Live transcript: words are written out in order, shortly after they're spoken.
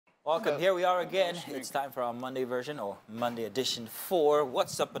Welcome. Here we are again. It's time for our Monday version, or Monday edition for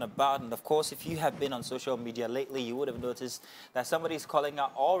What's Up and About. And of course, if you have been on social media lately, you would have noticed that somebody's calling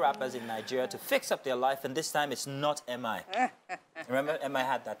out all rappers in Nigeria to fix up their life. And this time, it's not MI. Remember, MI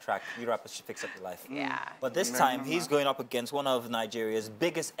had that track, "You rappers should fix up your life." Yeah. But this time, he's going up against one of Nigeria's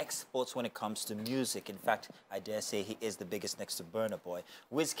biggest exports when it comes to music. In fact, I dare say he is the biggest next to Burna Boy.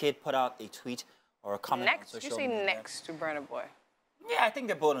 Wizkid put out a tweet or a comment on social media. You say next to Burna Boy? Yeah, I think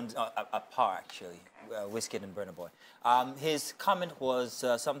they're both on a par, actually, Wizkid and Burna Boy. His comment was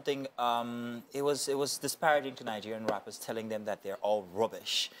something, it was disparaging to Nigerian rappers, telling them that they're all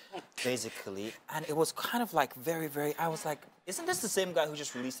rubbish, basically. And it was kind of like very, I was like, isn't this the same guy who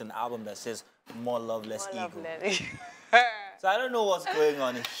just released an album that says, more love, less ego? So I don't know what's going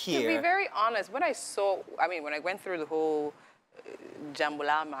on here. To be very honest, when I went through the whole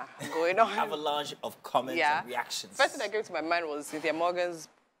jambalama going on. Avalanche of comments and reactions. First thing that came to my mind was Cynthia Morgan's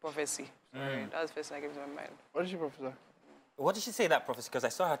prophecy. Sorry, that was the first thing that came to my mind. What did she prophesy? What did she say that prophecy? Because I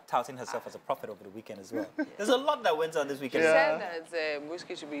saw her touting herself as a prophet over the weekend as well. There's a lot that went on this weekend. She said that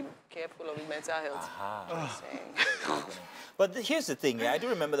Wizkid should be careful of his mental health. But here's the thing, I do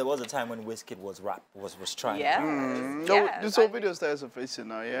remember there was a time when Wizkid was trying. Yeah. This whole video started surfacing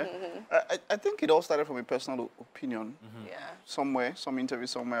now, yeah? I think it all started from a personal opinion. Yeah. Somewhere, some interview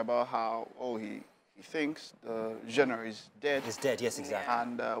somewhere about how, he thinks the genre is dead. It's dead, yes, exactly.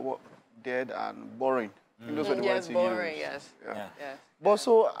 And dead and boring. I think those were the words he boring, used. yes. Yeah. But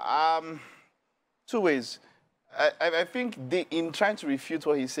so, two ways. I think in trying to refute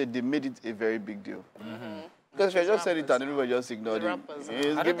what he said, they made it a very big deal. Because if I just said it and everybody just ignored it.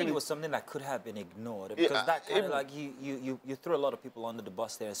 I don't think it was something that could have been ignored, because that kind of like, you threw a lot of people under the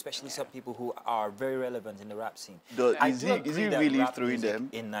bus there, especially some people who are very relevant in the rap scene. Is he really throwing them?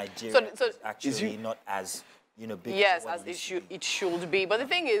 In Nigeria, so actually not as, big. Yes, as it should be. But the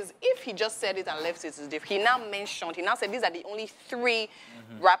thing is, if he just said it and left it as different, he now said these are the only 3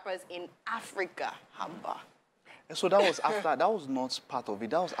 rappers in Africa. Hamba. So that was after, that was not part of it.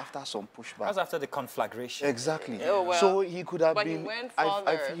 That was after some pushback. That was after the conflagration. Exactly. Oh, well, so he could have but been. He went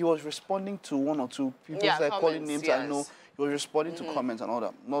I think he was responding to 1 or 2 people, like calling names. Yes. I know he was responding to comments and all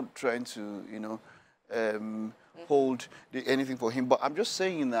that. Not trying to, hold anything for him. But I'm just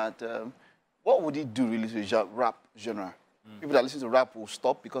saying that what would he do really to the rap genre? People that listen to rap will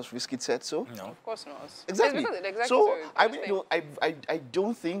stop because Wizkid said so? No, of course not. Exactly. So I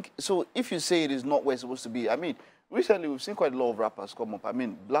don't think so. If you say it is not where it's supposed to be, I mean. Recently, we've seen quite a lot of rappers come up. I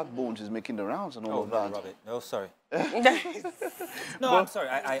mean, Black Bones is making the rounds and all of that. No, sorry. No, I'm sorry.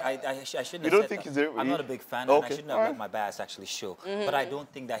 I shouldn't have said that. You don't think he's there? I'm not a big fan, and I shouldn't have let my bias actually show. But I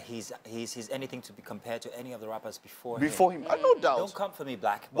don't think that he's anything to be compared to any of the rappers before him. No doubt. Don't come for me,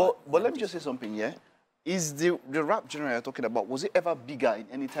 Black. But let me just say something, yeah? Is the rap genre you're talking about, was it ever bigger in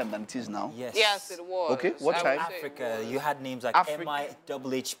any time than it is now? Yes. Yes, it was. Okay, what time? Africa, you had names like MI,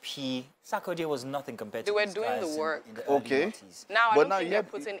 HHP. Sarkodie was nothing compared to these guys. They were doing the work. In the early 90s. Now, I don't think they're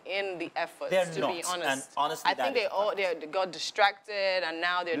putting in the effort, to be honest. And honestly, I think they got distracted, and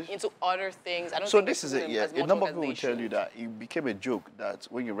now they're into other things. I don't so think this is it, yeah. A number of people will tell you that it became a joke that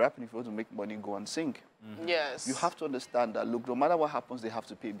when you're rapping, if you want to make money, go and sing. Yes. You have to understand that, look, no matter what happens, they have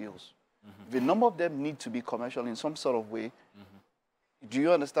to pay bills. The number of them need to be commercial in some sort of way. Do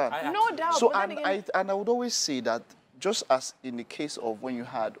you understand? No doubt. So, and I would always say that just as in the case of when you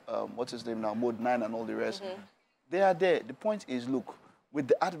had, what's his name now, Mode 9 and all the rest, they are there. The point is, look, with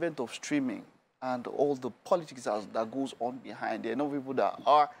the advent of streaming and all the politics that goes on behind, there are no people that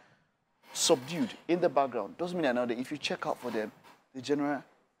are subdued in the background. Doesn't mean that if you check out for them, the genre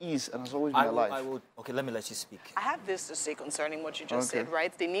is and has always been alive. Okay, let me let you speak. I have this to say concerning what you just said,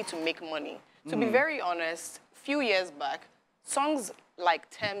 right? They need to make money. To be very honest, a few years back, songs like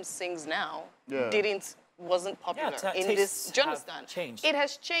Thames Sings Now wasn't popular in this. Do you understand? Changed. It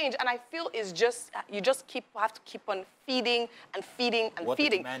has changed, and I feel it's just you just have to keep on feeding and feeding and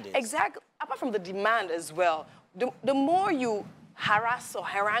feeding. The demand is. Exactly. Apart from the demand as well, the more you harass or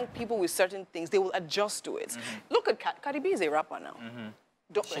harangue people with certain things, they will adjust to it. Look at Cardi B is a rapper now.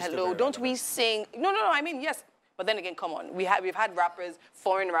 Don't we sing? No, I mean, yes. But then again, come on. We've had rappers,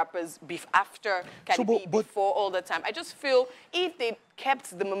 foreign rappers, after Cardi B, before all the time. I just feel if they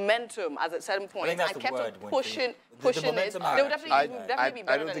kept the momentum at a certain point and kept on pushing it, they would definitely be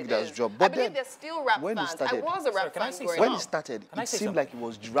better I don't think that's job. But I believe there's still rap fans. I was a rap fan growing up. When it started, it seemed like it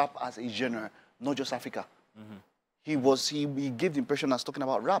was rap as a genre, not just Africa. He gave the impression as talking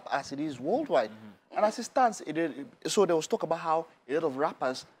about rap as it is worldwide. And as it stands, so there was talk about how a lot of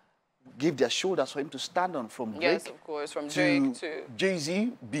rappers gave their shoulders for him to stand on, from Drake, yes, of course, from Drake to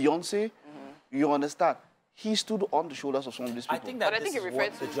Jay-Z, Beyonce. You understand? he stood on the shoulders of some of these people. I think that But I think this it is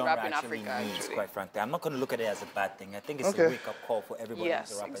referred what the to genre rap in actually Africa, needs, actually. quite frankly. I'm not going to look at it as a bad thing. I think it's Okay. a wake-up call for everybody Yes,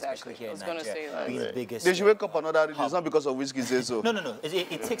 who's a rapper, exactly. especially here I in was gonna Nigeria. say that. Being the biggest. They should wake up another reason. It's not because of Wizkid says so. No.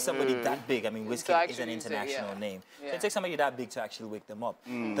 It takes somebody that big. I mean, Wizkid is an actually say, international yeah. name. So Yeah. it takes somebody that big to actually wake them up.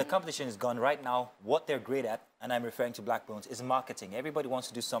 The competition is gone right now. What they're great at, and I'm referring to Black Bones, is marketing. Everybody wants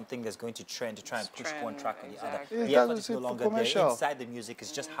to do something that's going to trend to try and push one Trend, track or the exactly. other. It The effort doesn't is sit no for longer there. commercial. Inside the music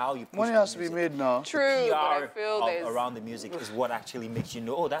is just how you push Money the has to be music. made now. True, but I PR feel there's... around the music is what actually makes you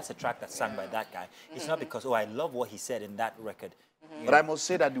know, oh, that's a track that's sung by that guy. It's not because, oh, I love what he said in that record. You But know, I must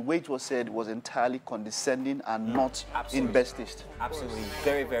say that the way it was said was entirely condescending and not in best taste. absolutely,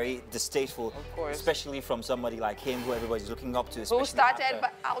 very, very distasteful, course. especially from somebody like him, who everybody's looking up to. Who especially started after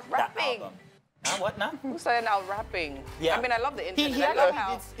out that rapping? album. Huh, what now? Who started out rapping? Yeah. I mean, I love the internet. He I love actually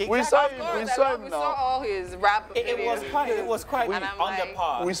how... did- We exactly. saw Of him, course, we I saw love- him we now. saw all his rap It was quite And I'm under like-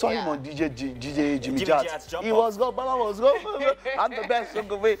 par. We saw him Yeah. on DJ Jimmy Jazz Jazz. jump He off. was go, Baba was go. I'm the best, so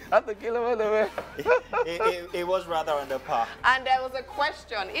go away. I'm the killer, away. It was rather under par. And there was a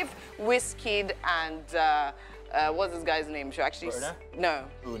question. If Wizkid and... what's this guy's name? Should actually... Burna? No.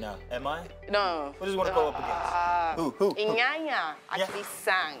 Who now? Am I? No. Who does he want to go up against? Who? Iyanya actually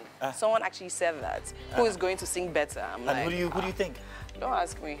sang. Someone actually said that. Who is going to sing better? I'm And like, who do you think? don't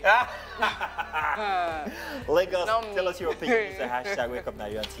ask me. Lagos, Not tell me. us your opinion. Use the hashtag Wake Up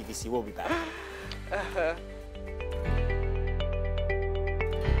Nigeria on TVC. We'll be back.